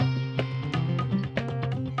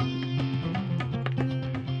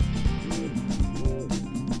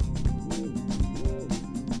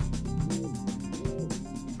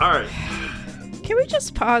All right. Can we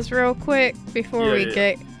just pause real quick before Yeah.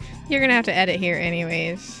 get... You're going to have to edit here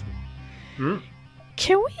anyways. Hmm?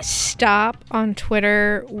 Can we stop on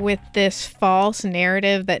Twitter with this false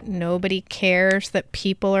narrative that nobody cares that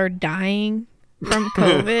people are dying from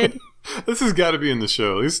COVID? This has got to be in the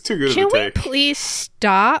show. This is too good Can of a we take. please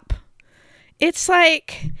stop? It's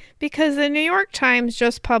like, because the New York Times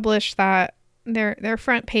just published that their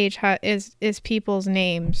front page is people's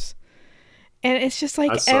names. And it's just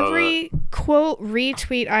like every quote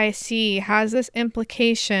retweet I see has this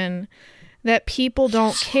implication that people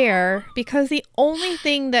don't care, because the only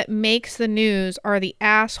thing that makes the news are the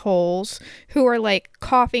assholes who are like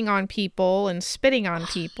coughing on people and spitting on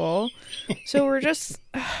people. So we're just,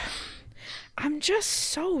 I'm just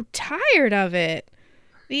so tired of it.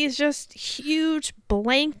 These just huge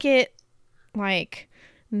blanket, like,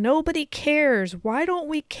 nobody cares. Why don't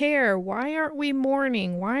we care? Why aren't we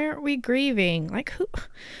mourning? Why aren't we grieving? Like,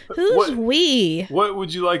 who's we? What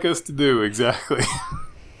would you like us to do exactly?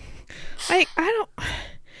 Like, I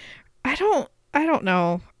don't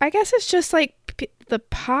know. I guess it's just like the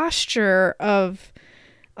posture of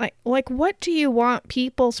like what do you want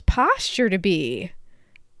people's posture to be?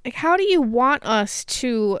 Like, how do you want us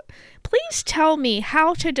to, please tell me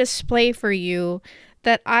how to display for you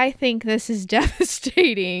that I think this is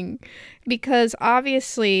devastating, because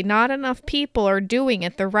obviously not enough people are doing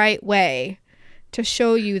it the right way to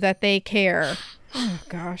show you that they care. Oh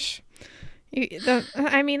gosh.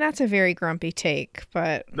 I mean, that's a very grumpy take,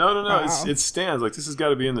 but No. wow. It stands. Like, this has got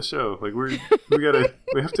to be in the show. Like, we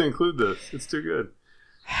have to include this. It's too good.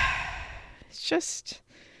 It's just,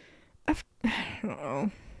 I don't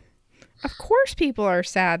know. Of course people are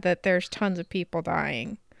sad that there's tons of people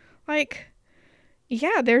dying. Like,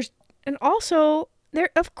 yeah, and also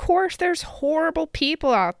of course there's horrible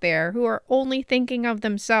people out there who are only thinking of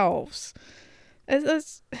themselves. I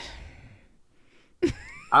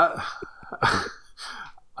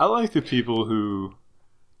like the people who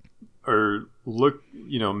are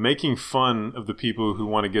making fun of the people who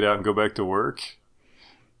want to get out and go back to work.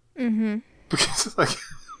 Mm-hmm. Because it's like,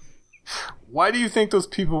 why do you think those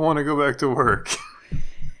people want to go back to work?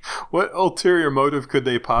 What ulterior motive could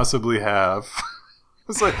they possibly have?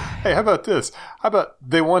 It's like, hey, how about this? How about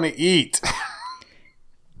they want to eat?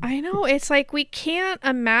 I know. It's like we can't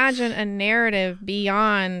imagine a narrative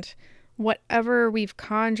beyond whatever we've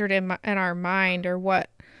conjured in our mind, or what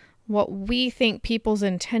we think people's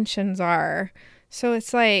intentions are. So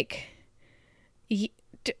it's like,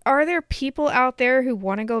 are there people out there who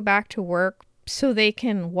want to go back to work so they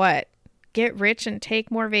can get rich and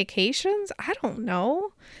take more vacations? I don't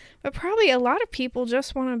know. But probably a lot of people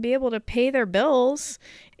just want to be able to pay their bills.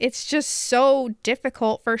 It's just so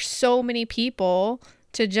difficult for so many people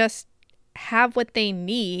to just have what they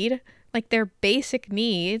need, like their basic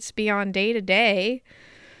needs beyond day to day.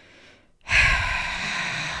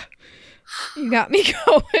 You got me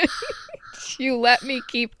going. You let me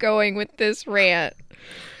keep going with this rant.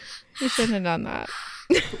 You shouldn't have done that.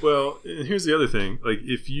 Well, here's the other thing. Like,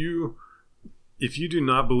 if you do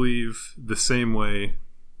not believe the same way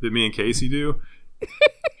that me and Casey do,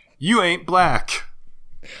 you ain't black.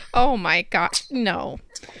 Oh my gosh, no.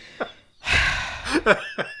 That's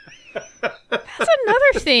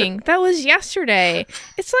another thing that was yesterday.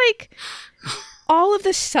 It's like all of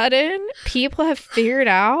a sudden people have figured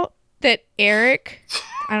out that Eric,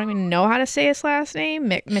 I don't even know how to say his last name,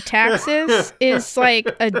 Metaxas, is like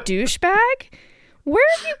a douchebag. Where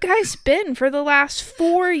have you guys been for the last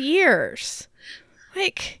 4 years?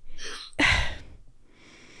 Like,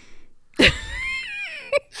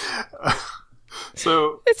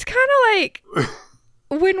 so it's kind of like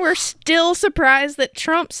when we're still surprised that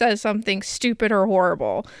Trump says something stupid or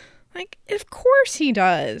horrible. Like, of course he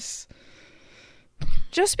does.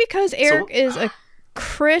 Just because Eric is a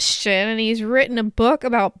Christian and he's written a book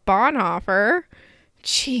about Bonhoeffer,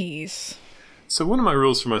 jeez. So one of my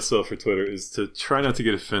rules for myself for Twitter is to try not to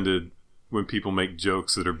get offended when people make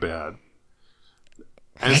jokes that are bad.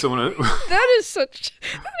 And so when that is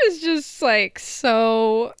just like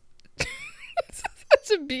so.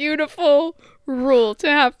 That's a beautiful rule to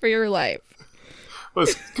have for your life. Well,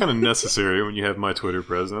 it's kind of necessary when you have my Twitter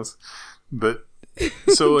presence. But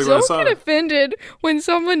so like, don't get offended when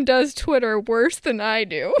someone does Twitter worse than I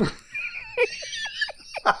do.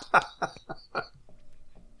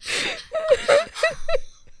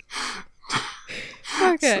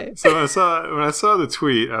 Okay. So when I saw the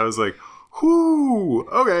tweet, I was like, "Whoo,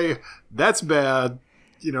 okay, that's bad."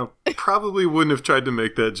 Probably wouldn't have tried to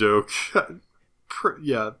make that joke.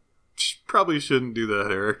 Yeah, probably shouldn't do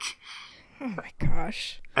that, Eric. Oh my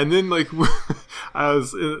gosh. And then, like, I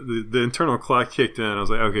was the internal clock kicked in. I was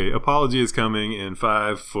like, okay, apology is coming in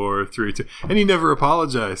 5, 4, 3, 2, and he never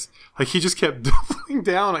apologized. Like, he just kept doubling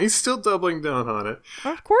down. He's still doubling down on it.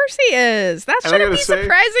 Of course he is. That shouldn't be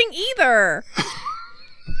surprising either.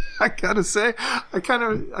 I gotta say, I kind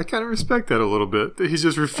of respect that a little bit. That he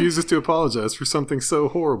just refuses to apologize for something so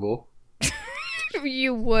horrible.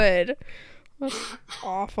 You would. That's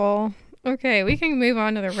awful. Okay, we can move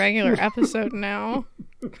on to the regular episode now.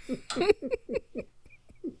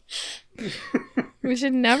 We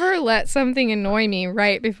should never let something annoy me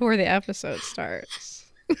right before the episode starts.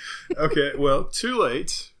 Okay, well, too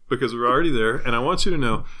late, because we're already there, and I want you to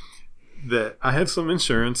know that I have some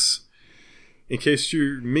insurance in case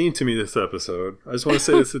you're mean to me this episode. I just want to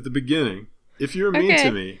say this at the beginning. If you're mean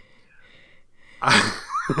to me,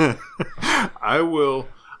 I will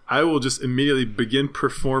just immediately begin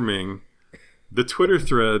performing the Twitter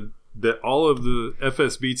thread that all of the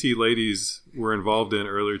FSBT ladies were involved in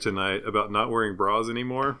earlier tonight about not wearing bras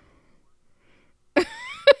anymore.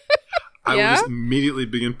 I will just immediately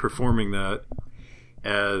begin performing that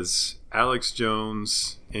as Alex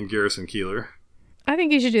Jones and Garrison Keillor. I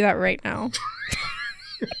think you should do that right now.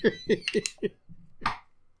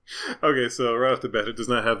 Okay, so right off the bat, it does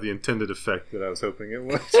not have the intended effect that I was hoping it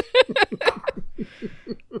would.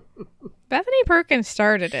 Bethany Perkins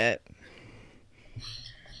started it.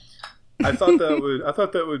 I thought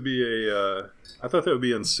that would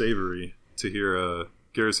be unsavory to hear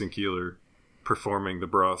Garrison Keillor performing the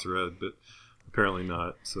bra thread, but apparently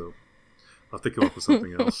not. So I'll have to come up with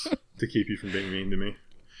something else to keep you from being mean to me.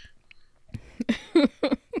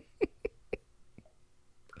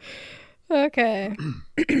 Okay.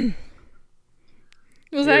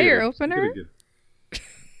 Was that your opener?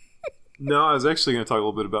 No, I was actually going to talk a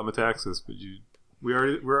little bit about Metaxas, but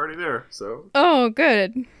we're already there. So. Oh,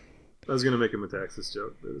 good. I was going to make a Metaxas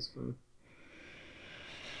joke, but it's fine.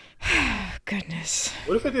 Goodness.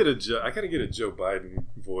 What if I did I got to get a Joe Biden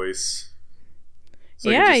voice. So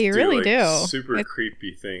yeah, you really do. Super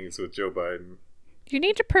creepy things with Joe Biden. You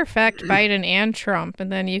need to perfect Biden and Trump,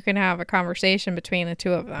 and then you can have a conversation between the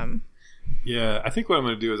two of them. Yeah, I think what I'm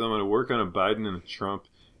going to do is I'm going to work on a Biden and a Trump,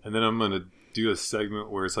 and then I'm going to do a segment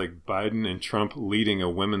where it's like Biden and Trump leading a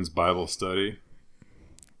women's Bible study.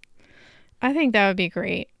 I think that would be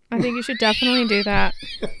great. I think you should definitely do that.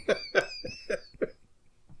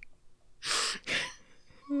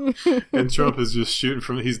 And Trump is just shooting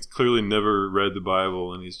from... He's clearly never read the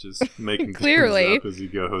Bible, and he's just making clearly things up as he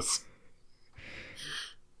goes.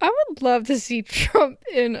 I would love to see Trump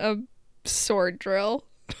in a sword drill.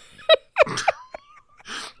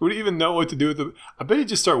 Would he even know what to do with it? I bet he'd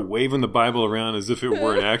just start waving the Bible around as if it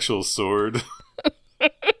were an actual sword.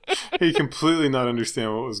 He'd completely not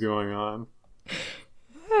understand what was going on.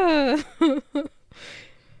 Oh,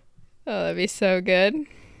 that'd be so good.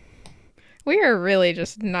 We are really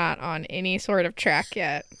just not on any sort of track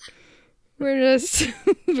yet.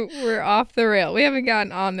 We're off the rail. We haven't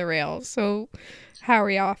gotten on the rails, so how are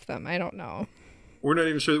we off them? I don't know. We're not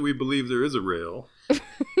even sure that we believe there is a rail.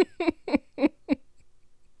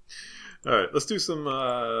 All right, let's do some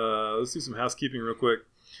housekeeping real quick.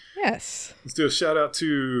 Yes. Let's do a shout out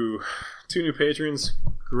to 2 new patrons,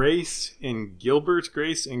 Grace and Gilbert.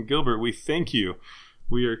 Grace and Gilbert, we thank you.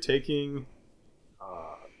 We are taking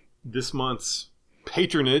this month's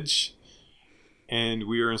patronage, and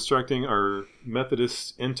we are instructing our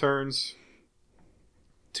Methodist interns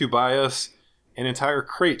to buy us an entire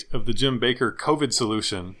crate of the Jim Baker COVID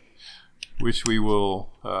solution, which we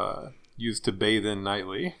will use to bathe in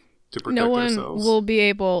nightly to protect ourselves. No one will be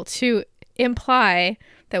able to imply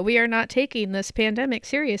that we are not taking this pandemic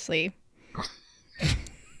seriously.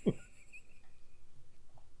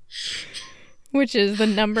 Which is the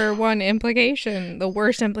number one implication, the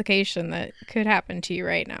worst implication that could happen to you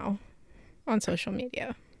right now on social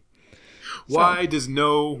media. Why does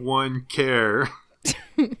no one care?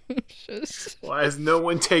 Why is no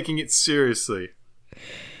one taking it seriously?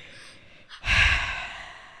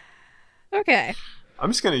 Okay.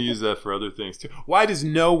 I'm just going to use that for other things too. Why does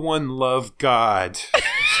no one love God?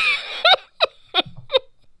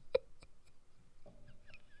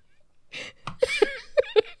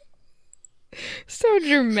 So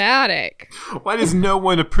dramatic. Why does no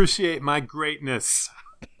one appreciate my greatness?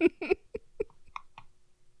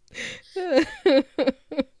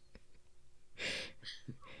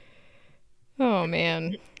 Oh,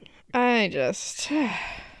 man. Did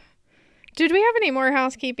we have any more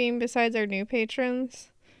housekeeping besides our new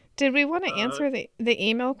patrons? Did we want to answer the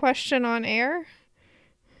email question on air?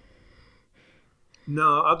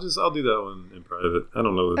 No, I'll do that one in private. I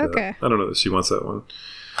don't know that. Okay. I don't know that she wants that one.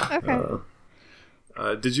 Okay.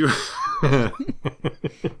 Did you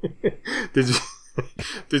did you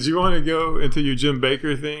did you want to go into your Jim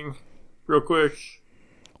Baker thing real quick?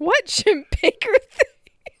 What Jim Baker thing?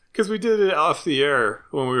 Because we did it off the air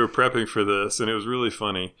when we were prepping for this, and it was really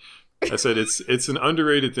funny. I said it's an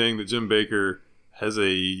underrated thing that Jim Baker has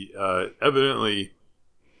a evidently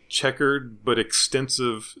checkered but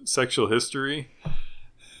extensive sexual history,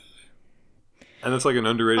 and that's like an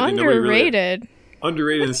underrated thing. Underrated.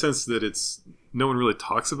 Underrated in the sense that no one really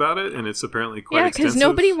talks about it, and it's apparently quite extensive. Yeah, because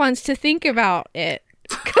nobody wants to think about it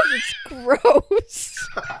because it's gross.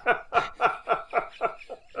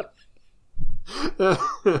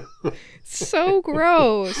 So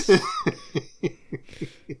gross.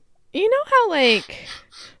 You know how like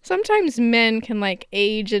sometimes men can like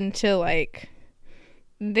age into like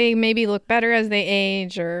they maybe look better as they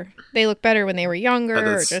age, or they look better when they were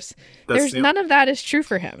younger, or just none of that is true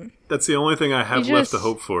for him. That's the only thing I have left to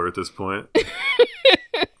hope for at this point.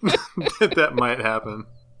 that might happen.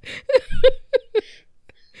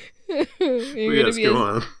 You're gonna be go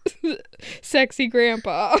on. Sexy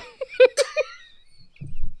grandpa.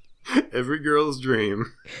 Every girl's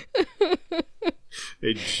dream.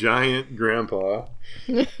 A giant grandpa.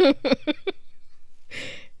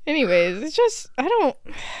 Anyways, it's just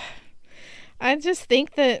I just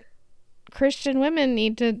think that Christian women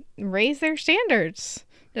need to raise their standards.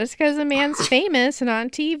 Just because a man's famous and on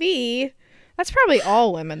TV. That's probably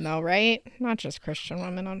all women though, right? Not just Christian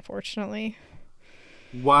women, unfortunately.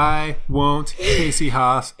 Why won't Casey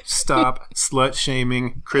Haas stop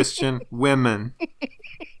slut-shaming Christian women?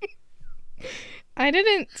 I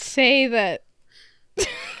didn't say that.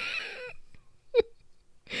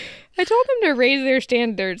 I told them to raise their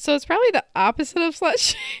standards, so it's probably the opposite of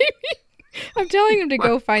slut-shaming. I'm telling them to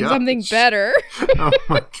go find something better. Oh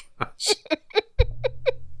my gosh.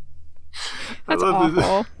 That's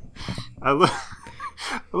awful. I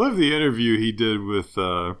love the interview he did with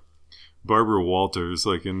Barbara Walters,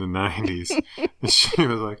 like in the 90s. And she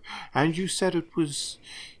was like, and you said it was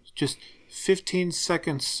just 15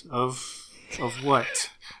 seconds of what?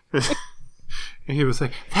 And he was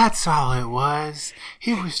like, that's all it was.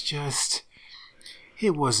 It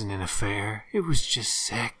wasn't an affair. It was just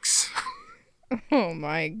sex. Oh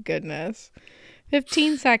my goodness.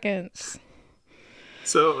 15 seconds.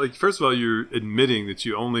 So, like, first of all, you're admitting that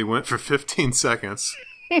you only went for 15 seconds.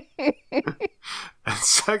 And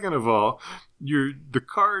second of all, the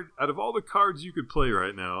card, out of all the cards you could play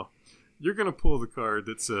right now, you're going to pull the card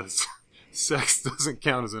that says sex doesn't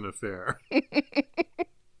count as an affair.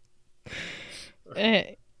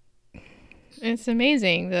 It's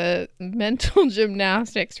amazing the mental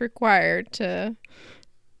gymnastics required to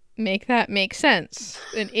make that make sense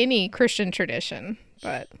in any Christian tradition.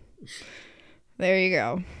 But there you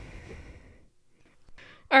go.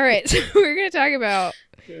 All right, so we're going to talk about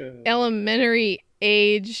elementary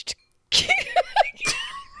aged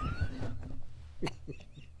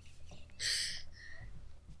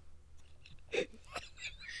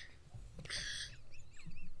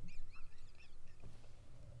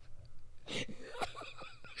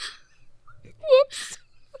Whoops.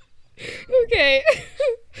 Okay.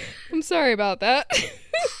 I'm sorry about that.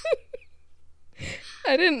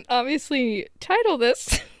 I didn't obviously title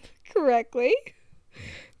this correctly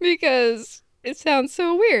because it sounds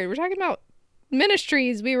so weird. We're talking about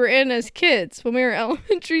ministries we were in as kids when we were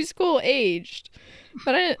elementary school aged.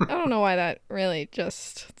 But I don't know why that really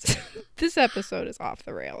just... This episode is off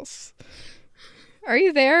the rails. Are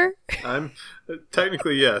you there? I'm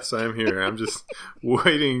technically, yes, I'm here. I'm just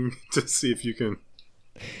waiting to see if you can.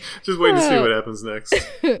 Just waiting to see what happens next.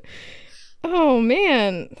 Oh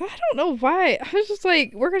man, I don't know why. I was just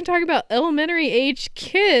like, we're going to talk about elementary age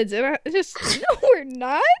kids, and I just no, we're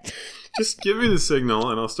not. Just give me the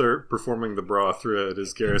signal, and I'll start performing the bra thread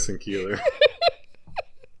as Garrison Keillor.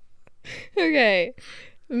 Okay,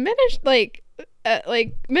 ministries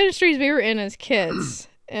we were in as kids.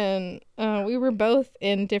 And we were both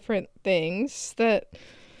in different things that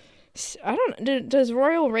I don't. Does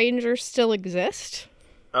Royal Rangers still exist?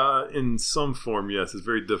 In some form, yes. It's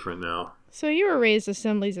very different now. So you were raised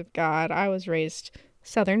Assemblies of God. I was raised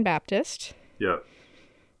Southern Baptist. Yeah.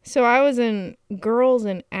 So I was in Girls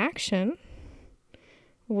in Action,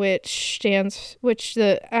 which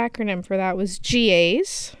the acronym for that was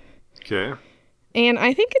GAs. Okay. And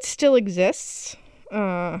I think it still exists.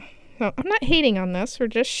 No, I'm not hating on this. We're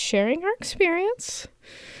just sharing our experience.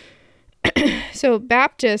 So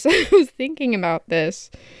Baptists, I was thinking about this.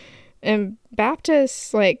 And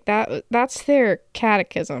Baptists, like, that's their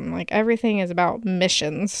catechism. Like, everything is about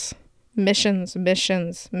missions. Missions,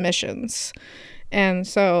 missions, missions. And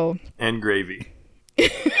so... And gravy.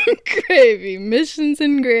 Gravy, missions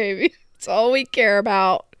and gravy. It's all we care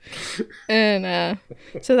about. And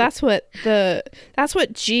so that's what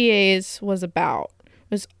GAs was about.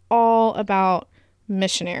 It was all about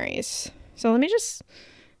missionaries. So let me just,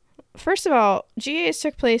 first of all, GAs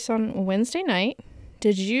took place on Wednesday night.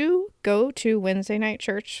 Did you go to Wednesday night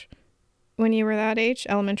church when you were that age,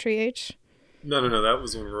 elementary age? No. That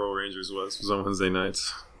was when Royal Rangers was on Wednesday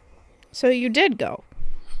nights. So you did go.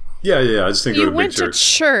 Yeah. I just think you went to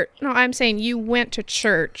church. No, I'm saying you went to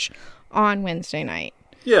church on Wednesday night.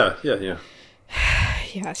 Yeah.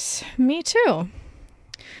 Yes, me too.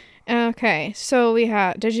 Okay, so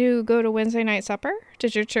did you go to Wednesday night supper?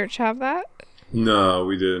 Did your church have that? No,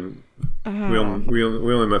 we didn't. We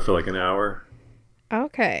only met for like an hour.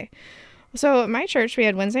 Okay. So at my church, we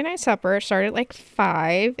had Wednesday night supper. It started at like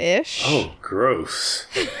 5-ish. Oh, gross.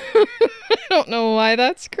 I don't know why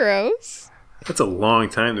that's gross. That's a long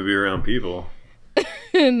time to be around people.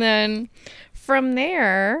 And then from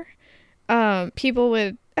there, people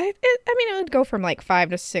would, it would go from like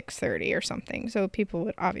 5 to 6:30 or something. So people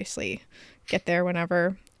would obviously get there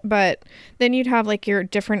whenever. But then you'd have like your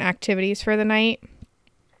different activities for the night.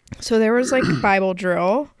 So there was like Bible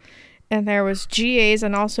drill. And there was GAs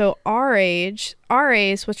and also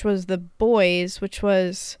RAs, which was the boys, which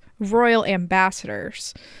was Royal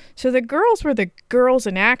Ambassadors. So the girls were the girls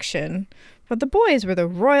in action, but the boys were the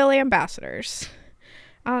Royal Ambassadors.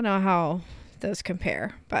 I don't know how those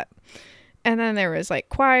compare, but... And then there was like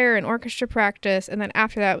choir and orchestra practice. And then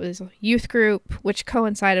after that was youth group, which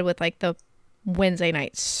coincided with like the Wednesday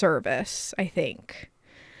night service, I think.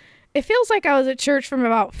 It feels like I was at church from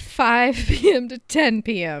about 5 p.m. to 10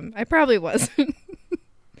 p.m. I probably wasn't.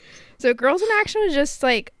 So Girls in Action was just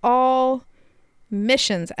like all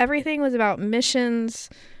missions. Everything was about missions,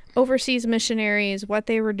 overseas missionaries, what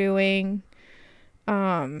they were doing.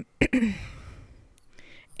 And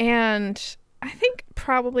I think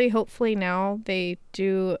probably, hopefully now they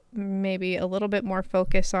do maybe a little bit more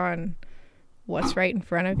focus on what's right in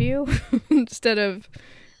front of you instead of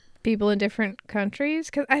people in different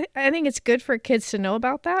countries, because I think it's good for kids to know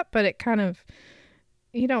about that, but it kind of,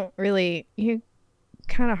 you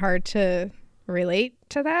kind of hard to relate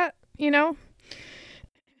to that, you know?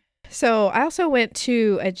 So I also went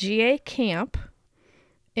to a GA camp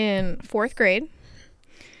in 4th grade.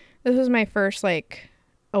 This was my first, like,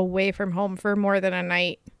 away from home for more than a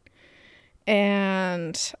night.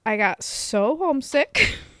 And I got so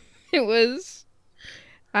homesick.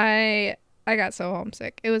 I got so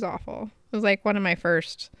homesick. It was awful. It was like one of my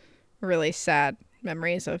first really sad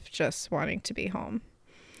memories of just wanting to be home.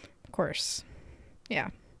 Of course. Yeah.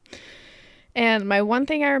 And my one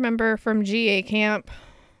thing I remember from GA camp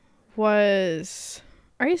was...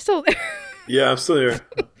 Are you still there? Yeah, I'm still here.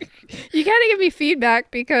 You gotta give me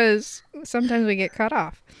feedback because sometimes we get cut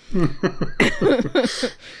off.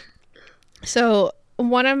 So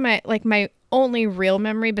one of my only real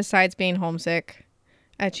memory besides being homesick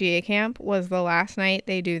at GA camp was the last night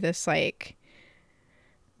they do this like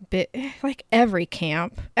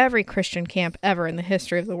every Christian camp ever in the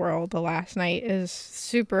history of the world. The last night is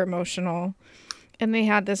super emotional. And they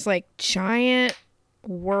had this like giant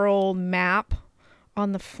world map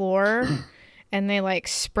on the floor and they like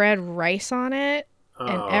spread rice on it.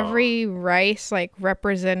 And every rice like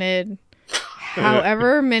represented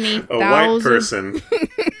however many a white person.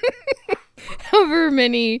 However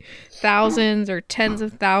many thousands or tens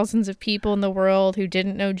of thousands of people in the world who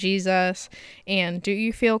didn't know Jesus. And do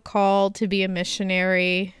you feel called to be a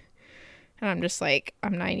missionary? And I'm just like,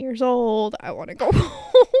 I'm 9 years old. I want to go home.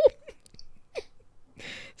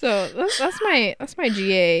 So that's my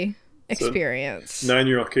GA experience. So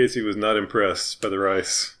 9-year-old Casey was not impressed by the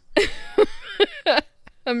rice.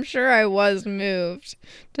 I'm sure I was moved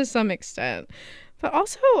to some extent. But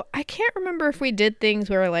also, I can't remember if we did things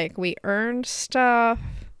where, like, we earned stuff.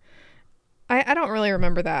 I don't really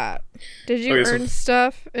remember that. Did you earn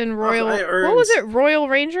stuff in Royal... What was it? Royal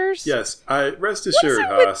Rangers? Yes. Rest assured,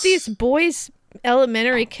 Haas. What is it with these boys,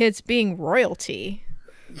 elementary kids being royalty?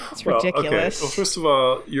 It's ridiculous. Okay. Well, first of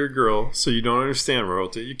all, you're a girl, so you don't understand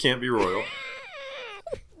royalty. You can't be royal.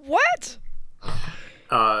 What?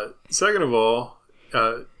 Second of all,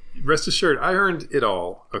 rest assured, I earned it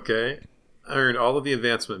all, okay? I earned all of the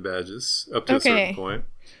advancement badges up to a certain point.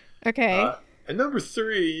 Okay. And number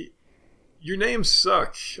 3, your names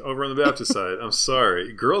suck over on the Baptist side. I'm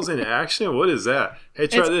sorry. Girls in Action? What is that? Hey,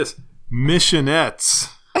 try this. Missionettes.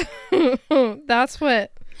 That's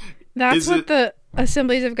what the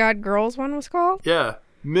Assemblies of God Girls one was called? Yeah.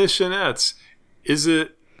 Missionettes. Is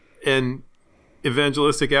it an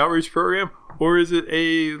evangelistic outreach program or is it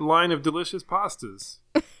a line of delicious pastas?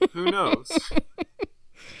 Who knows?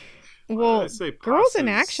 Well, I say girls in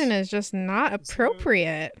action is just not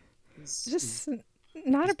appropriate. Just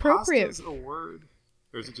not appropriate. Is a word,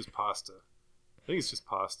 or is it just pasta? I think it's just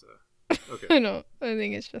pasta. Okay. I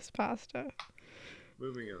think it's just pasta.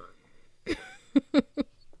 Moving on.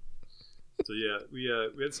 So yeah, we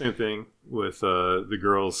had the same thing with the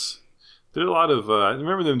girls. Did a lot of. I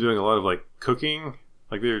remember them doing a lot of like cooking.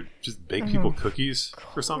 Like they would just bake people cookies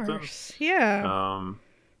or something. Yeah.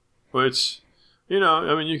 Which, you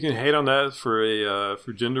can hate on that for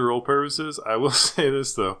gender role purposes. I will say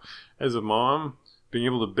this though, as a mom, being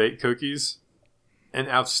able to bake cookies, an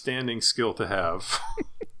outstanding skill to have.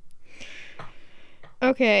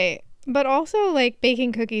 Okay, but also like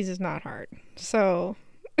baking cookies is not hard. So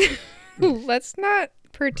let's not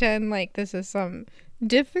pretend like this is some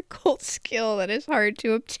difficult skill that is hard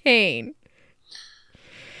to obtain.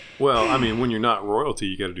 Well, I mean, when you're not royalty,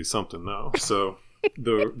 you got to do something though. So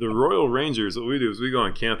the Royal Rangers, what we do is we go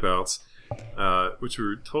on campouts, which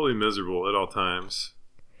were totally miserable at all times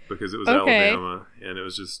because it was Alabama and it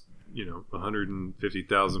was just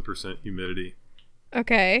 150,000% humidity.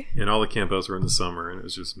 Okay. And all the campouts were in the summer, and it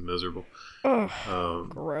was just miserable. Oh,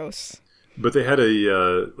 gross. But they had an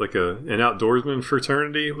outdoorsman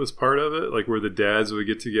fraternity was part of it, like where the dads would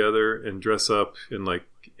get together and dress up in like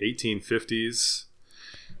 1850s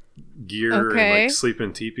gear and like sleep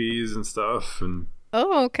in teepees and stuff. And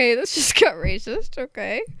okay, this just got racist.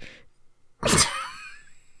 Okay.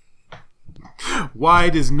 Why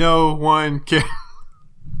does no one care?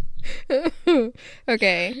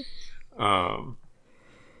 Okay.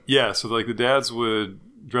 Yeah, so like the dads would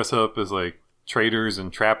dress up as like traders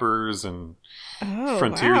and trappers and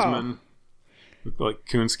frontiersmen with like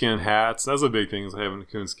coonskin hats. That was a big thing, is having a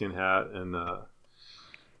coonskin hat. And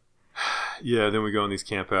then we go on these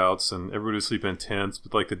campouts and everybody would sleep in tents.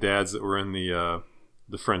 But like the dads that were in the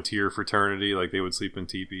frontier fraternity, like they would sleep in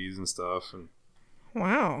teepees and stuff. And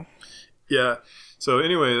wow. Yeah. So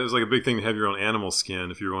anyway, it was like a big thing to have your own animal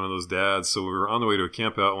skin if you're one of those dads. So we were on the way to a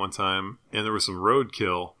camp out one time, and there was some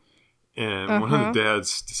roadkill. And one of the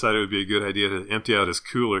dads decided it would be a good idea to empty out his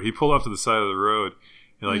cooler. He pulled off to the side of the road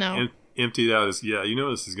and emptied out his... Yeah, you know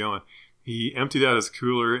where this is going. He emptied out his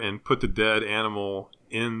cooler and put the dead animal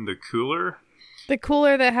in the cooler. The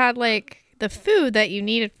cooler that had like the food that you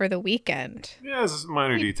needed for the weekend. Yeah, it's a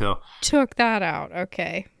minor detail. Took that out.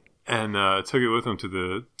 Okay. And took it with him to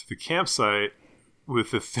the campsite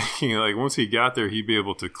with the thinking like once he got there he'd be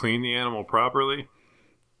able to clean the animal properly.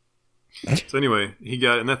 So anyway, he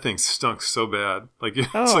got it, and that thing stunk so bad. Like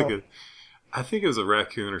it's I think it was a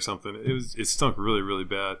raccoon or something. It stunk really, really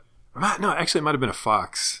bad. No, actually, it might have been a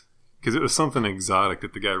fox because it was something exotic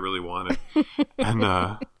that the guy really wanted.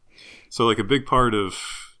 And so like a big part of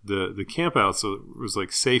the camp out, so it was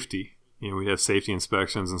like safety. We had safety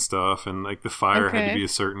inspections and stuff, and like the fire had to be a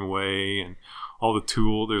certain way, and all the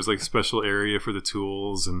tool. There's like a special area for the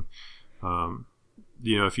tools, and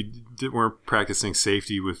if you weren't practicing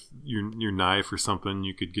safety with your knife or something,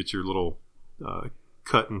 you could get your little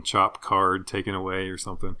cut and chop card taken away or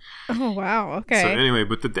something. Oh, wow. Okay. So anyway,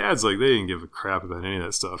 but the dads, like, they didn't give a crap about any of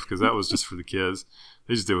that stuff because that was just for the kids.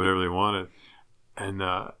 They just did whatever they wanted. And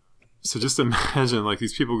so just imagine, like,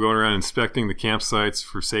 these people going around inspecting the campsites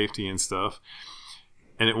for safety and stuff.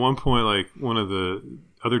 And at one point, like, one of the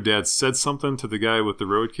other dads said something to the guy with the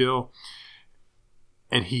roadkill,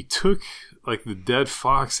 and he took like the dead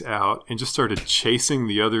fox out and just started chasing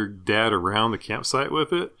the other dad around the campsite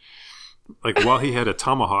with it, like while he had a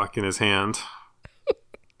tomahawk in his hand.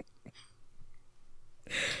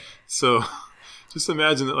 So just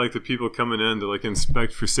imagine that, like, the people coming in to like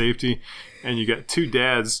inspect for safety, and you got two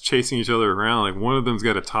dads chasing each other around. Like one of them's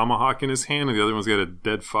got a tomahawk in his hand and the other one's got a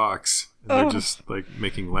dead fox, and they're just like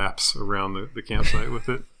making laps around the campsite with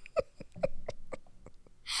it.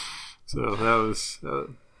 So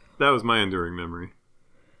that was my enduring memory.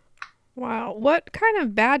 Wow. What kind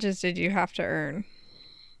of badges did you have to earn?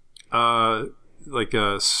 There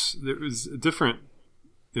was different.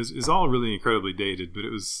 It's all really incredibly dated, but it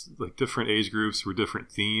was like different age groups were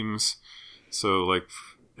different themes. So like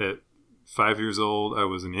at 5 years old, I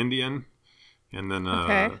was an Indian, and then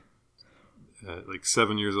at like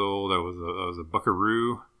 7 years old, I was a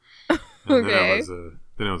buckaroo, and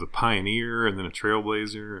then I was a pioneer, and then a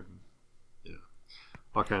trailblazer. And,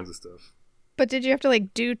 all kinds of stuff. But did you have to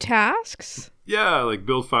like do tasks? Yeah, like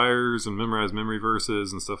build fires and memorize memory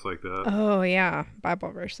verses and stuff like that. Oh yeah,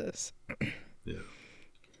 Bible verses. Yeah.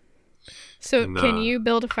 So can you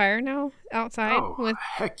build a fire now outside? Oh,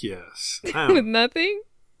 heck yes. With nothing?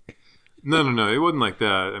 No. It wasn't like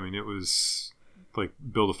that. I mean, it was like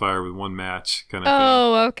build a fire with one match kind of thing.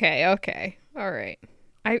 Oh, okay. All right.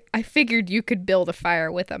 I figured you could build a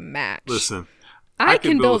fire with a match. Listen, I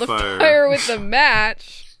can build a fire with a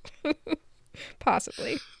match.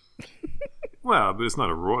 Possibly. Well, but it's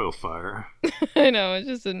not a royal fire. I know. It's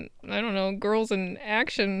just I don't know, girls in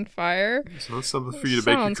action fire. So that's something for you to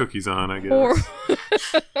bake your cookies on, I guess.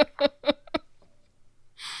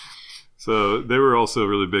 So they were also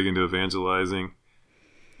really big into evangelizing.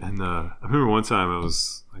 And I remember one time I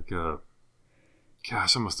was like,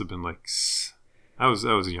 gosh, I must have been like, I was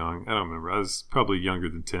young. I don't remember. I was probably younger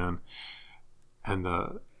than 10. And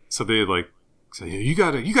so they like, say, you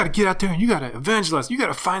gotta get out there and you gotta evangelize. You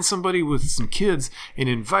gotta find somebody with some kids and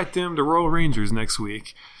invite them to Royal Rangers next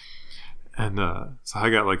week. And so I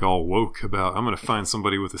got like all woke about, I'm gonna find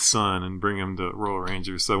somebody with a son and bring him to Royal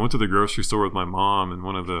Rangers. So I went to the grocery store with my mom, and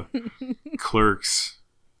one of the clerks,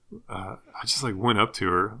 I just like went up to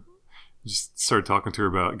her, just started talking to her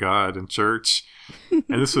about God and church.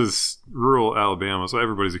 And this was rural Alabama, so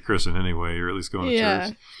everybody's a Christian anyway, or at least going to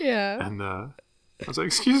church. Yeah. And I was like,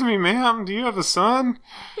 excuse me, ma'am, do you have a son?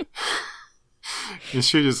 And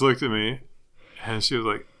she just looked at me and she was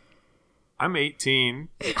like, I'm 18.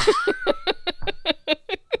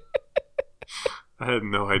 I had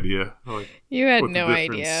no idea. Like, you had no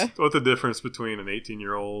idea what the difference between an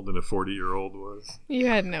 18-year-old and a 40-year-old was. You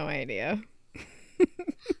had no idea.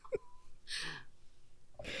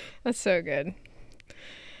 That's so good.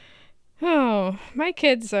 Oh, my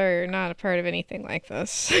kids are not a part of anything like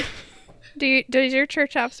this. Does your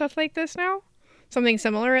church have stuff like this now? Something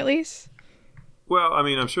similar, at least? Well, I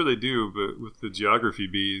mean, I'm sure they do, but with the geography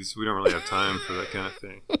bees, we don't really have time for that kind of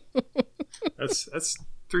thing. That's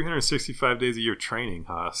 365 days a year training,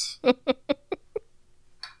 Haas. You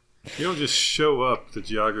don't just show up to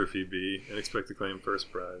geography bee and expect to claim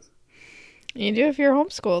first prize. You do if you're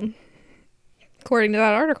homeschooled, according to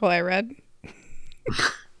that article I read.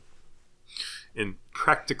 In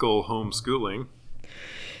Practical Homeschooling,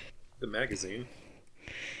 the magazine.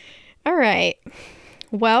 All right.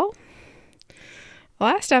 Well,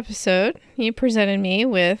 last episode, you presented me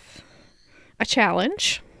with a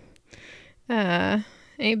challenge. A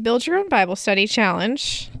build your own Bible study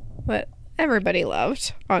challenge that everybody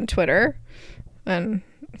loved on Twitter. And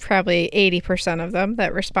probably 80% of them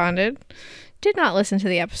that responded did not listen to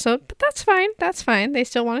the episode, but that's fine. That's fine. They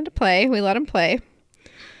still wanted to play. We let them play.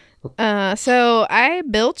 So I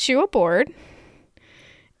built you a board,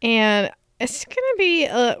 and it's gonna be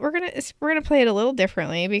we're gonna play it a little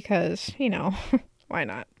differently because, you know, why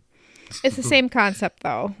not? It's the same concept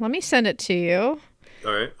though. Let me send it to you.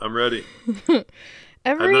 All right, I'm ready.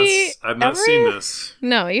 I've not seen this.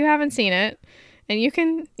 No, you haven't seen it, and you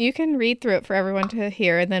can read through it for everyone to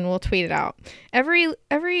hear, and then we'll tweet it out. Every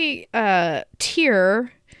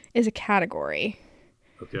tier is a category.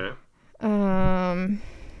 Okay.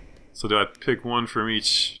 So do I pick one from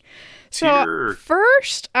each tier? So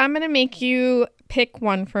first, I'm going to make you pick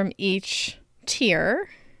one from each tier.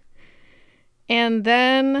 And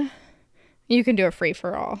then you can do a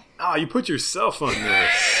free-for-all. Oh, you put yourself on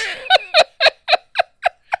this.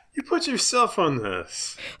 You put yourself on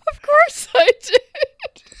this. Of course I did.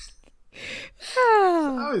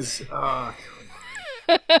 I was...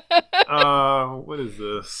 what is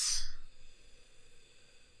this?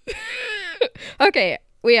 Okay.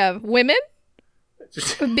 We have women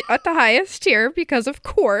at the highest tier because, of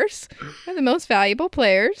course, they're the most valuable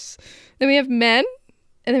players. Then we have men,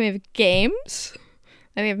 and then we have games,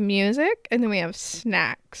 then we have music, and then we have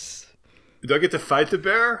snacks. Do I get to fight the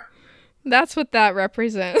bear? That's what that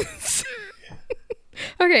represents.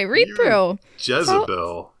 Okay, read through.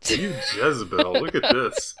 Jezebel. You Jezebel. Look at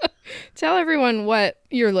this. Tell everyone what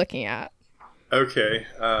you're looking at. Okay.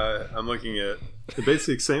 I'm looking at the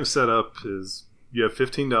basic same setup is... You have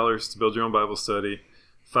 $15 to build your own Bible study.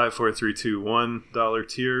 5, 4, 3, 2, $1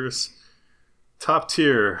 tiers. Top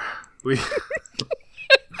tier. We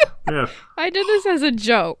have. I did this as a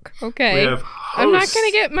joke. Okay. We have I'm not going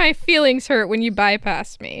to get my feelings hurt when you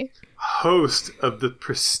bypass me. Host of the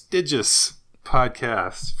prestigious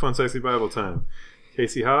podcast, Fun Sexy Bible Time,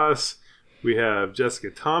 Casey Haas. We have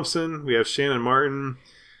Jessica Thompson. We have Shannon Martin.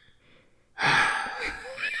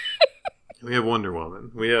 We have Wonder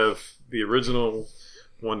Woman. We have the original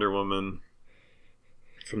Wonder Woman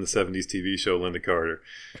from the 70s TV show, Linda Carter.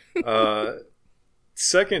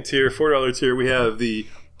 Second tier, $4 tier, we have the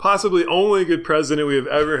possibly only good president we have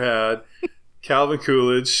ever had, Calvin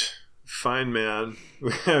Coolidge, fine man.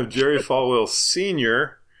 We have Jerry Falwell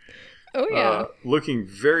Sr., oh, yeah. Looking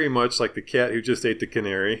very much like the cat who just ate the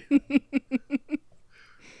canary.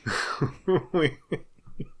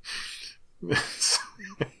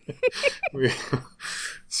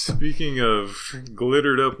 Speaking of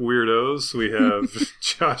glittered up weirdos, we have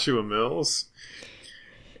Joshua Mills.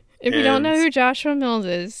 If you don't know who Joshua Mills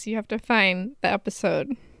is, you have to find the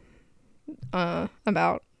episode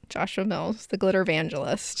about Joshua Mills, the glitter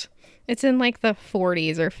evangelist. It's in like the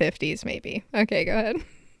 40s or 50s, maybe. Okay, go ahead.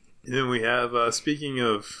 And then we have, speaking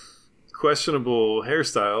of questionable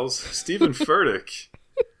hairstyles, Stephen Furtick.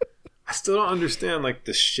 I still don't understand like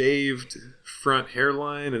the shaved front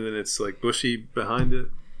hairline and then it's like bushy behind it,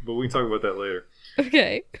 but we can talk about that later.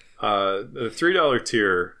 Okay. The $3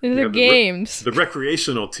 tier. The games. The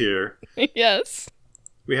recreational tier. Yes.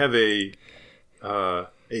 We have a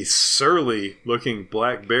surly looking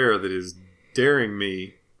black bear that is daring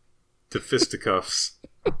me to fisticuffs.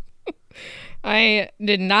 I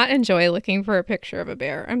did not enjoy looking for a picture of a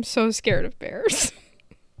bear. I'm so scared of bears.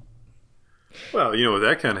 Well, with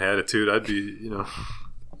that kind of attitude, I'd be,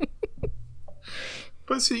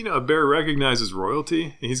 But see, a bear recognizes royalty,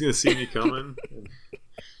 and he's going to see me coming.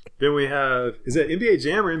 Then we have, is that NBA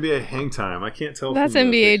Jam or NBA Hang Time? I can't tell. That's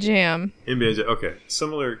NBA Jam. NBA Jam, okay.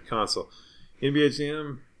 Similar console. NBA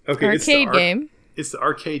Jam, okay. Arcade game. It's the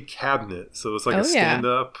arcade cabinet, so it's like a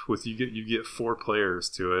stand-up with you get 4 players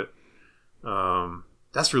to it.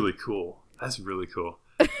 That's really cool.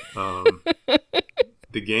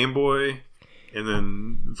 The Game Boy, and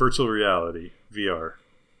then virtual reality VR.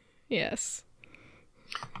 Yes.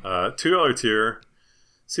 $2 tier.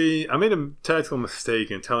 See, I made a tactical mistake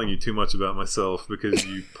in telling you too much about myself because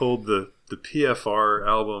you pulled the PFR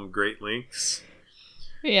album Great Links.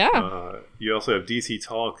 Yeah. You also have DC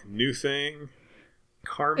Talk, New Thing,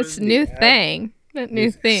 Carmen. It's New Thing, not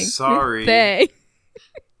New Thing. Sorry. New thing.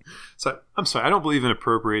 So I'm sorry. I don't believe in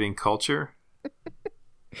appropriating culture.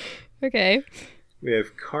 Okay. We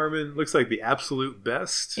have Carmen. Looks like the absolute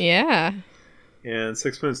best. Yeah. And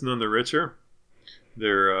Sixpence None the Richer.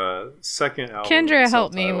 Their second album. Kendra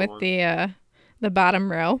helped me with the bottom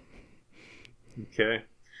row. Okay.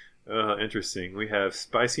 Interesting. We have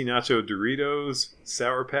Spicy Nacho Doritos,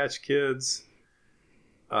 Sour Patch Kids,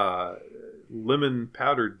 Lemon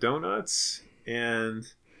Powdered Donuts, and...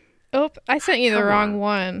 Oh, I sent you the wrong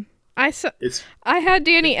one. I had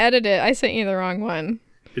Danny edit it. I sent you the wrong one.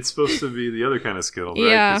 It's supposed to be the other kind of Skittle, right?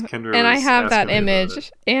 Yeah, and I have that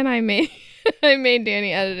image, and I made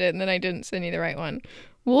Danny edit it, and then I didn't send you the right one.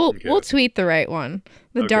 We'll tweet the right one,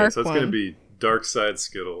 the dark one. So it's going to be Dark Side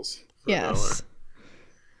Skittles. Yes.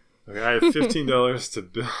 Okay, I have $15 to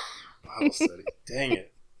build Bible study. Dang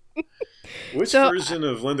it! Which version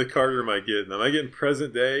of Linda Carter am I getting? Am I getting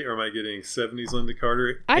present day, or am I getting 70s Linda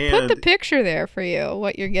Carter? I put the picture there for you.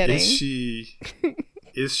 What you're getting?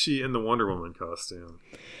 Is she in the Wonder Woman costume?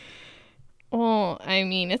 Well, I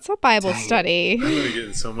mean, it's a Bible study. I'm going to get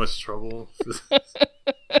in so much trouble.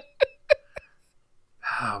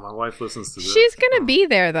 My wife listens to this. She's going to be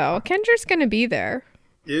there, though. Kendra's going to be there.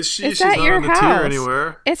 Is she? It's She's at not your on the house. tier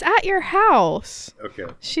anywhere? It's at your house. Okay.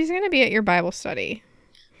 She's going to be at your Bible study.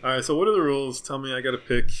 All right, so what are the rules? Tell me I got to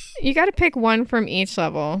pick. You got to pick one from each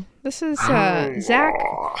level. This is Zach.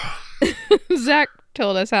 Zach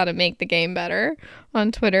told us how to make the game better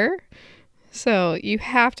on Twitter. So you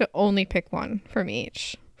have to only pick one from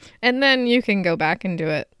each. And then you can go back and do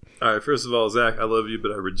it. All right, first of all, Zach, I love you,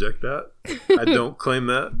 but I reject that. I don't claim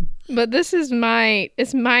that. But this is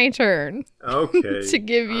it's my turn. Okay. to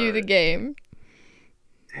give you the game.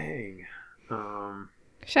 Dang.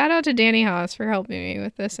 Shout out to Danny Haas for helping me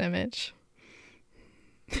with this image.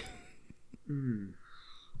 Man,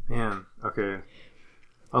 okay.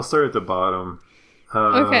 I'll start at the bottom.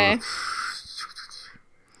 Okay. I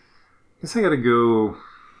guess I gotta go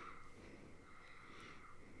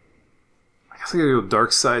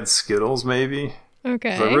Dark Side Skittles, maybe.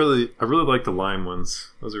 Okay. I really like the lime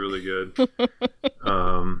ones. Those are really good.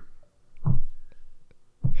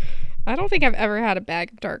 I don't think I've ever had a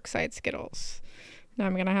bag of Dark Side Skittles. Now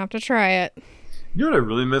I'm gonna have to try it. You know what I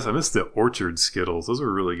really miss? I miss the Orchard Skittles. Those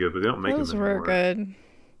were really good, but they don't make them anymore. Those were good.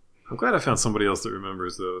 I'm glad I found somebody else that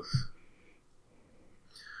remembers those.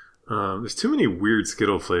 There's too many weird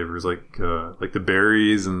Skittle flavors, like the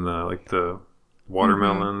berries and the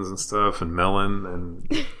watermelons and stuff, and melon,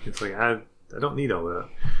 and it's like I don't need all that.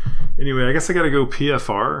 Anyway, I guess I got to go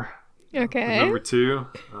PFR. Okay. Number 2.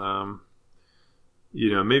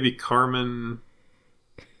 Maybe Carmen.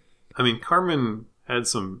 I mean, Carmen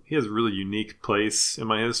he has a really unique place in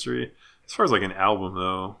my history. As far as like an album,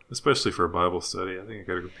 though, especially for a Bible study, I think I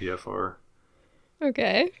got to go PFR.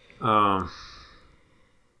 Okay.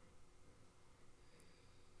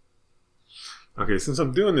 Okay, since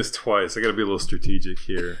I'm doing this twice, I got to be a little strategic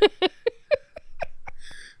here.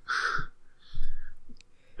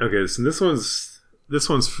 Okay, so this one's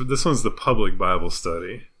the public Bible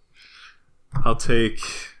study. I'll take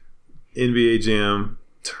NBA Jam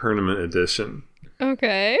Tournament Edition.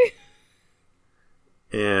 Okay.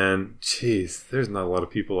 And, geez, there's not a lot of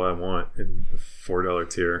people I want in the $4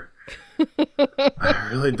 tier. I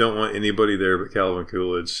really don't want anybody there but Calvin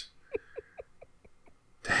Coolidge.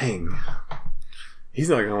 Dang. He's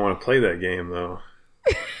not going to want to play that game, though.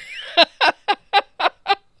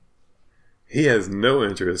 He has no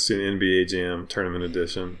interest in NBA Jam Tournament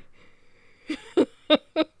Edition.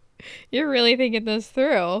 You're really thinking this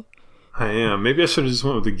through. I am. Maybe I should have just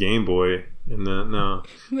went with the Game Boy. And no.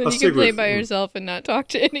 Then you can play by yourself and not talk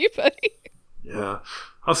to anybody. Yeah.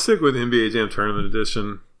 I'll stick with NBA Jam Tournament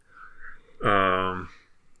Edition.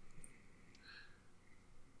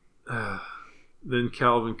 Then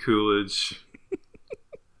Calvin Coolidge.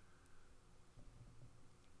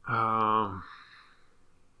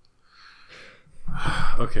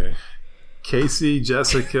 Okay. Casey,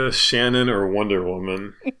 Jessica, Shannon, or Wonder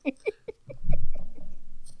Woman.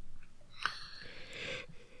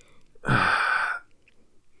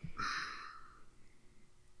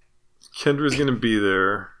 Kendra's gonna be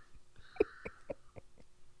there.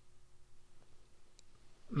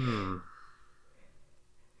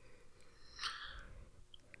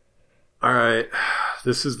 All right.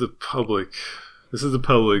 This is the public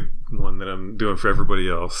one that I'm doing for everybody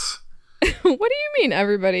else. What do you mean,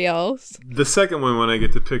 everybody else? The second one, when I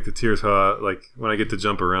get to pick the tiers, like when I get to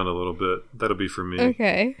jump around a little bit, that'll be for me.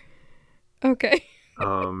 Okay. Okay.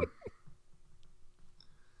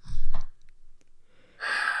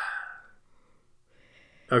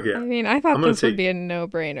 I mean, I thought this would be a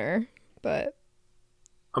no-brainer, but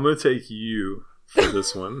I'm going to take you for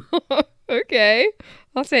this one. Okay.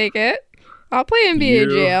 I'll take it. I'll play NBA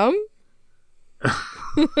Jam.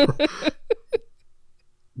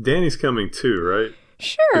 Danny's coming too, right?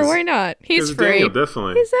 Sure, why not? He's free. He's a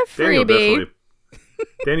freebie.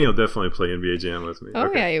 Danny will definitely play NBA Jam with me. Oh,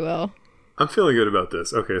 okay. Yeah, he will. I'm feeling good about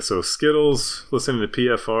this. Okay, so Skittles, listening to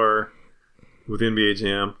PFR with NBA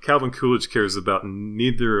Jam. Calvin Coolidge cares about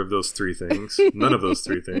neither of those three things. None of those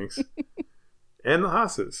three things. And the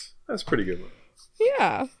Haas's. That's a pretty good one.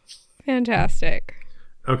 Yeah. Fantastic.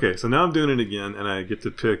 Okay, so now I'm doing it again, and I get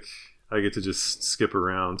to just skip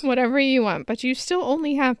around. Whatever you want, but you still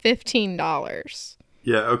only have $15.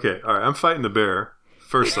 Yeah, okay. All right, I'm fighting the bear,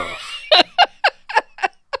 first off.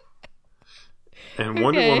 And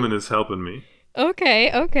Wonder Woman is helping me.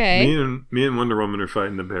 Okay. Me and Wonder Woman are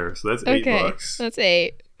fighting the bear, so that's $8. That's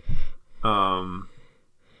 $8.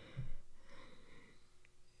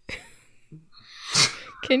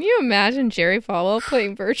 Can you imagine Jerry Falwell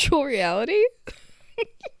playing virtual reality?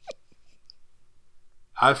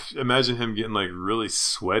 I imagine him getting like really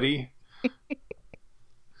sweaty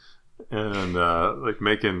and like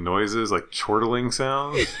making noises, like chortling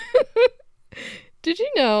sounds. Did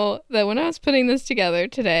you know that when I was putting this together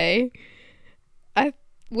today,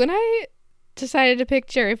 when I decided to pick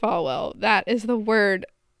Jerry Falwell, that is the word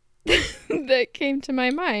that came to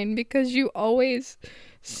my mind, because you always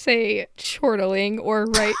say chortling or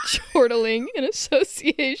write chortling in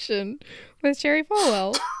association with Jerry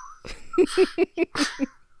Falwell.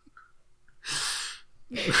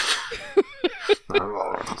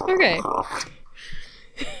 Okay.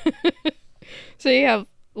 So you have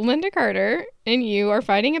Linda Carter and you are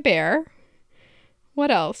fighting a bear.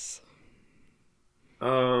 What else?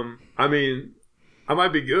 I mean, I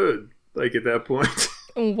might be good, like, at that point.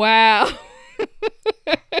 Wow.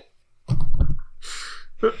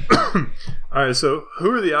 All right, so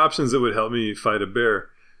who are the options that would help me fight a bear?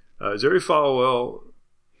 Jerry Falwell,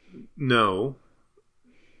 no.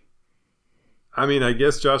 I mean, I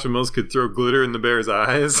guess Joshua Mills could throw glitter in the bear's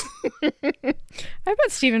eyes. I bet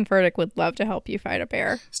Stephen Furtick would love to help you fight a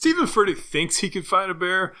bear. Stephen Furtick thinks he could fight a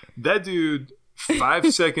bear. That dude,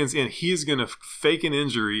 5 seconds in, he's going to fake an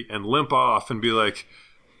injury and limp off and be like,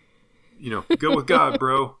 go with God,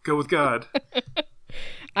 bro. Go with God.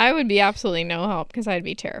 I would be absolutely no help because I'd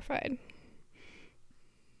be terrified.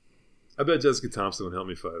 I bet Jessica Thompson would help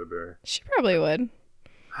me fight a bear. She probably would.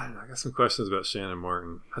 I don't know. I got some questions about Shannon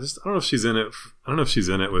Martin. I don't know if she's in it. I don't know if she's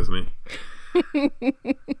in it with me.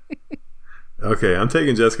 Okay, I'm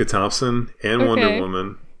taking Jessica Thompson and Wonder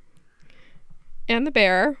Woman. And the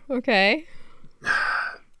bear. Okay.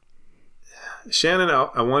 Shannon, I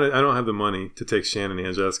don't have the money to take Shannon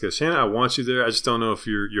and Jessica. Shannon, I want you there. I just don't know if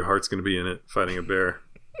your heart's going to be in it fighting a bear.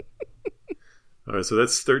 All right, so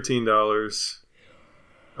that's $13.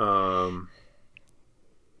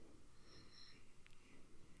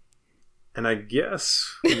 And I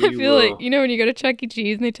guess I feel like, when you go to Chuck E.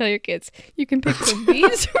 Cheese and they tell your kids, you can pick from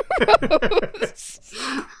these rows.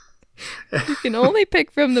 You can only pick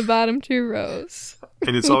from the bottom 2 rows.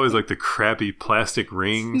 And it's always like the crappy plastic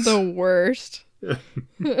rings. The worst.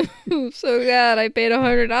 I'm so glad I paid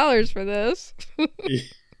 $100 for this.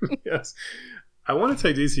 Yes. I want to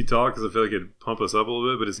take DC Talk because I feel like it'd pump us up a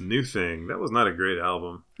little bit, but his new thing, that was not a great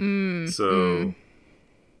album. I'm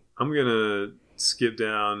going to skip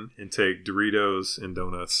down and take Doritos and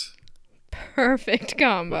donuts. Perfect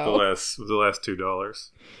combo. With the last $2.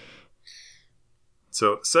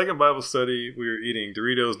 So, second Bible study, we were eating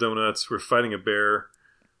Doritos, donuts. We're fighting a bear.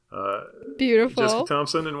 Beautiful. Jessica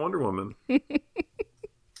Thompson and Wonder Woman.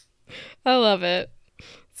 I love it.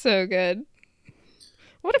 So good.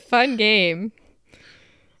 What a fun game.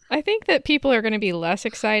 I think that people are going to be less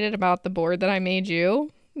excited about the board that I made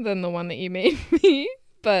you than the one that you made me,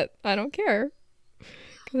 but I don't care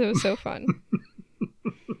because it was so fun.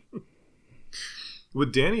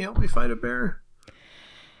 Would Danny help me fight a bear?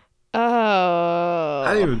 Oh.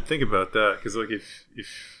 I didn't even think about that because, like, if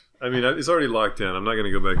I mean, it's already locked in. I'm not going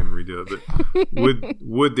to go back and redo it. But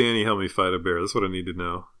would Danny help me fight a bear? That's what I need to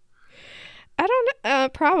know. I don't know.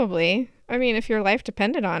 Probably. I mean, if your life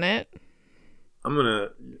depended on it. I'm going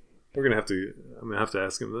to have to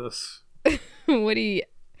ask him this. Would he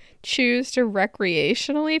choose to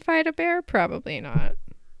recreationally fight a bear? Probably not.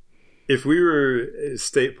 If we were at a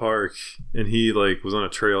state park and he was on a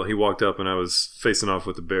trail, he walked up and I was facing off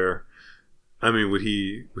with the bear. I mean, would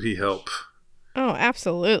he help? Oh,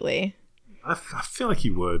 absolutely. I feel like he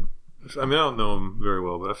would. I mean, I don't know him very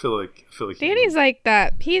well, but I feel like Danny's like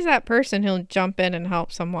that. He's that person who'll jump in and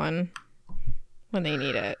help someone when they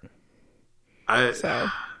need it.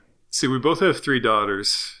 See, we both have 3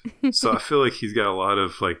 daughters, so I feel like he's got a lot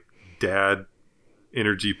of dad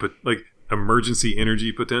energy, emergency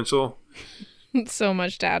energy potential. So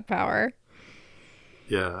much dad power.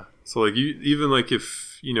 Yeah. So if you're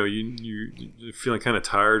feeling kind of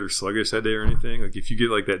tired or sluggish that day or anything, if you get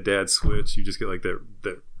that dad switch, you just get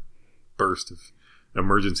that burst of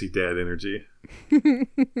emergency dad energy.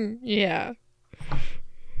 Yeah.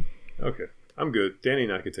 Okay. I'm good. Danny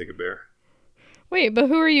and I could take a bear. Wait, but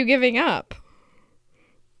who are you giving up?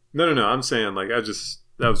 No. I'm saying that was just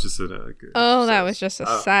that was just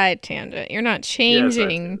a side tangent. You're not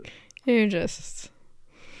changing. Yeah, you're just.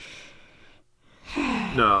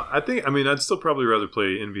 No, I'd still probably rather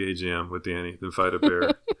play NBA Jam with Danny than fight a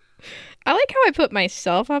bear. I like how I put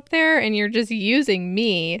myself up there and you're just using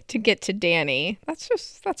me to get to Danny.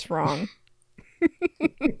 That's wrong.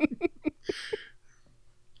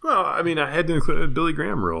 Well, I mean, I had to include a Billy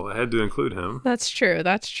Graham rule. I had to include him. That's true.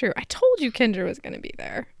 I told you Kendra was going to be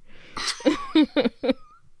there.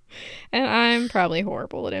 And I'm probably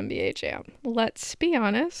horrible at NBA Jam. Let's be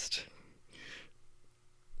honest.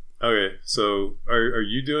 Okay, so are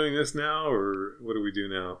you doing this now, or what do we do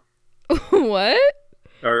now? What?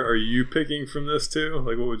 Are you picking from this too?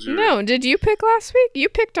 What would you? No, did you pick last week? You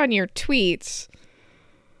picked on your tweets.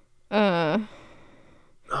 We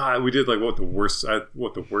did what the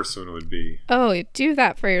worst one would be. Oh, do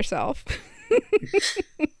that for yourself.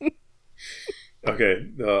 Okay,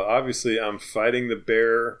 obviously I'm fighting the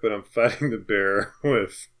bear, but I'm fighting the bear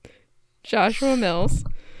with Joshua Mills.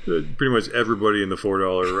 Pretty much everybody in the $4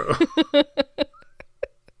 row.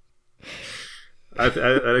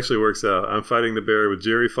 That actually works out. I'm fighting the bear with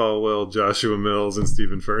Jerry Falwell, Joshua Mills, and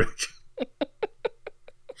Stephen Furtick.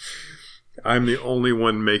 I'm the only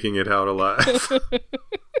one making it out alive.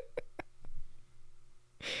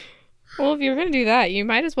 Well, if you're going to do that, you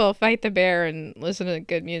might as well fight the bear and listen to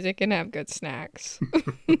good music and have good snacks.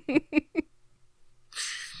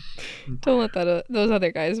 Don't let those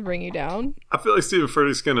other guys bring you down. I feel like Stephen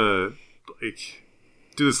Furtick's going to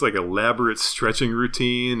do this elaborate stretching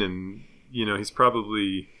routine, and he's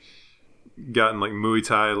probably gotten Muay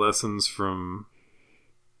Thai lessons from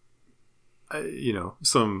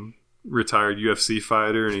some retired UFC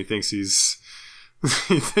fighter, and he thinks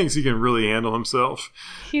he can really handle himself.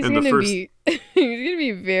 He's going to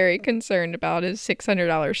be very concerned about his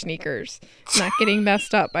 $600 sneakers not getting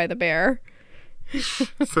messed up by the bear.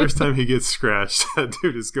 First time he gets scratched, that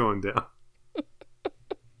dude is going down.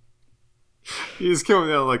 He's going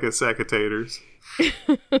down like a sack of taters.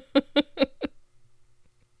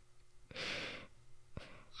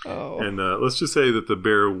 Oh. And let's just say that the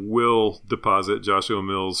bear will deposit Joshua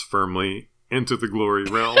Mills firmly into the glory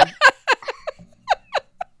realm.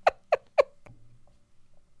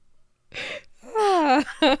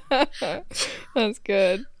 That's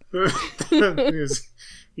good.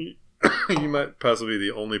 You might possibly be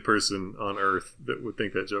the only person on Earth that would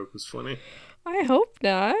think that joke was funny. I hope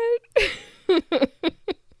not.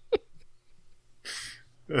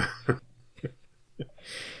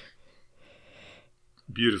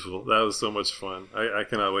 Beautiful. That was so much fun. I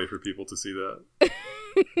cannot wait for people to see that.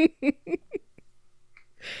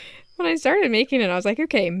 When I started making it, I was like,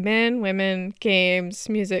 okay, men, women, games,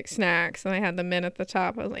 music, snacks. And I had the men at the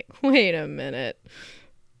top. I was like, wait a minute.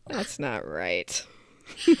 That's not right.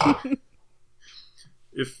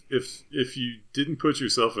 If you didn't put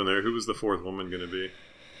yourself in there, who was the fourth woman going to be?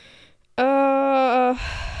 I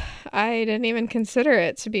didn't even consider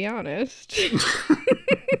it, to be honest.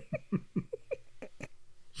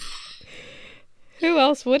 Who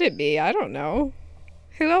else would it be? I don't know.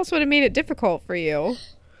 Who else would have made it difficult for you?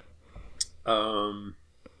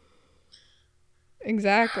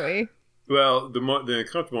 Exactly. Well, the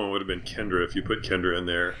uncomfortable one would have been Kendra if you put Kendra in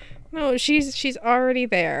there. No, she's already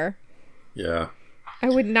there. Yeah. I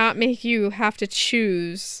would not make you have to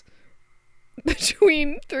choose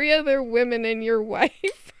between 3 other women and your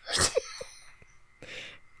wife.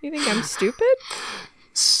 You think I'm stupid?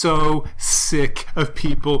 So sick of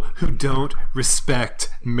people who don't respect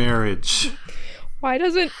marriage. Why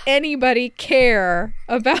doesn't anybody care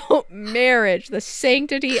about marriage, the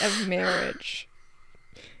sanctity of marriage?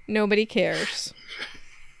 Nobody cares.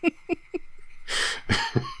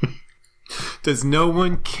 Does no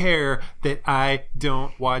one care that I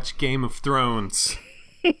don't watch Game of Thrones?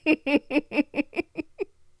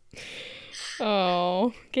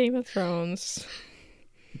 Oh, Game of Thrones.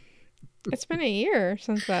 It's been a year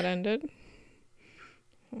since that ended.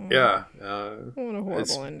 Oh, yeah. What a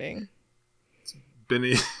horrible ending.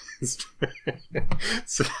 Benny.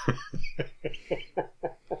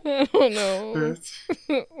 I don't know.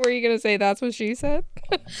 Were you going to say that's what she said?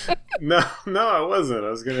 No, I wasn't.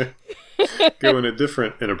 I was going to go in a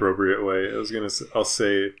different inappropriate way. I'll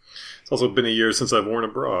say it's also been a year since I've worn a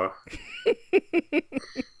bra. I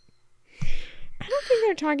don't think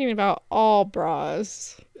they're talking about all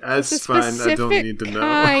bras. That's fine. I don't need to know.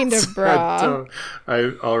 Kind of bra.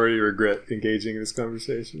 I already regret engaging in this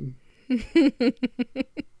conversation.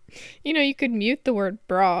 You know, you could mute the word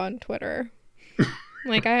bra on Twitter.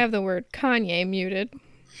 Like, I have the word Kanye muted.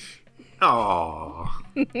 Aww.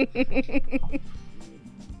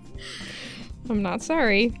 I'm not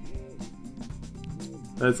sorry.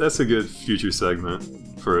 That's a good future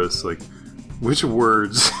segment for us. Like, which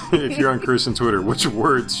words, if you're on Christian Twitter, which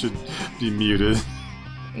words should be muted?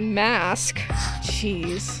 Mask.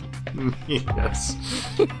 Jeez. Yes.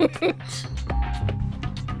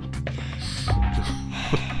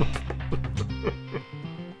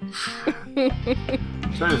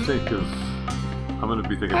 I'm trying to think of. I'm going to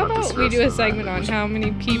be thinking about this. How about we do a segment on how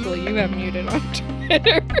many people you have muted on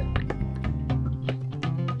Twitter?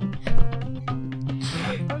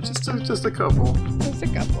 Just a couple. Just a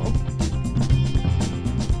couple.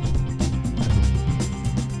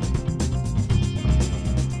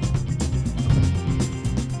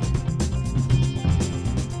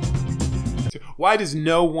 Why does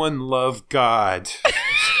no one love God?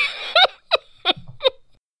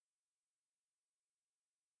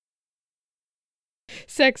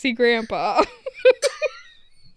 Sexy grandpa.